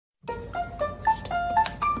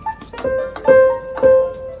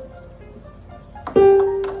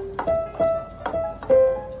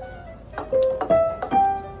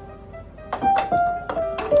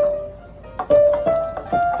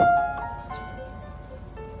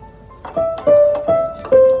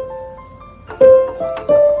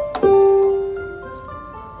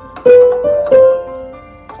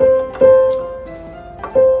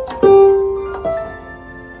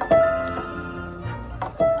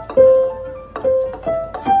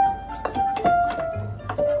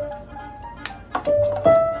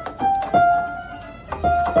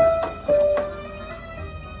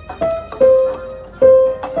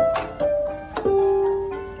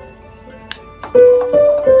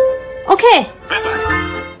Okay.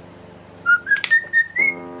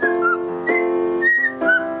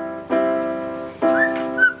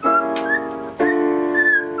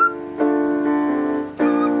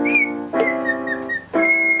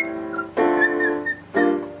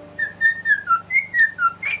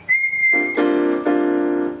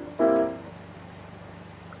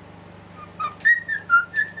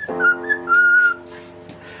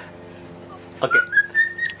 Okay.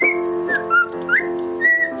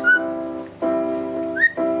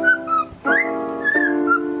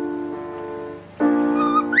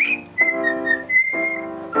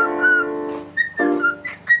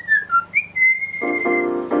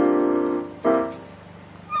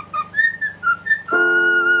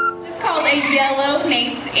 A yellow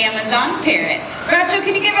named Amazon parrot. Groucho,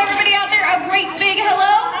 can you give everybody out there a great big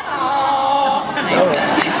hello? Nice.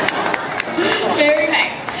 Very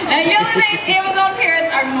nice. Now, yellow named Amazon parrots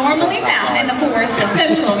are normally found in the forests of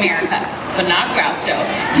Central America, but not Groucho.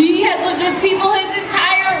 He has lived with people his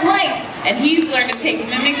entire life, and he's learned to take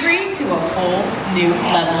mimicry to a whole new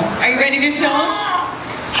level. Are you ready to show him?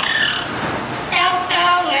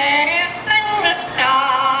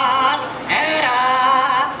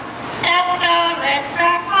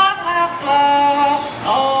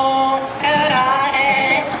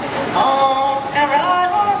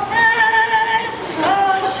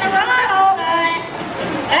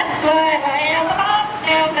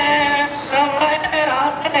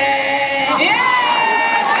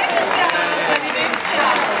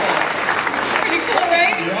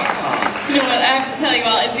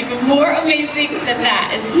 More amazing than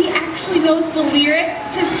that is he actually knows the lyrics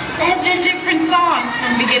to 7 different songs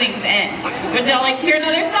from beginning to end. Would y'all like to hear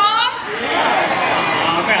another song?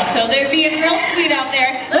 Oh, Groucho, they're being real sweet out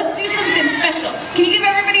there. Let's do something special. Can you give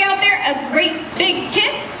everybody out there a great big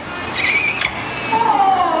kiss?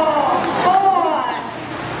 Oh,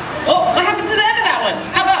 what happened to the end of that one?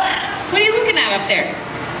 How about, what are you looking at up there?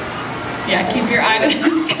 Yeah, keep your eye to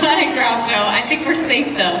the sky, Groucho. I think we're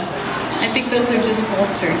safe though. I think those are just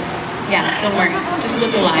vultures. Yeah, don't worry. Just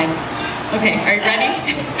look alive. Okay, are you ready?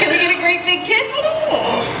 Can we get a great big kiss?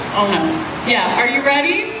 Oh no. Yeah, are you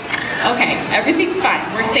ready? Okay, everything's fine.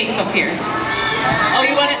 We're safe up here. Oh,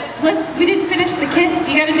 you want it? What? We didn't finish the kiss.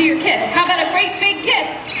 You gotta do your kiss. How about a great big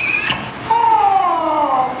kiss?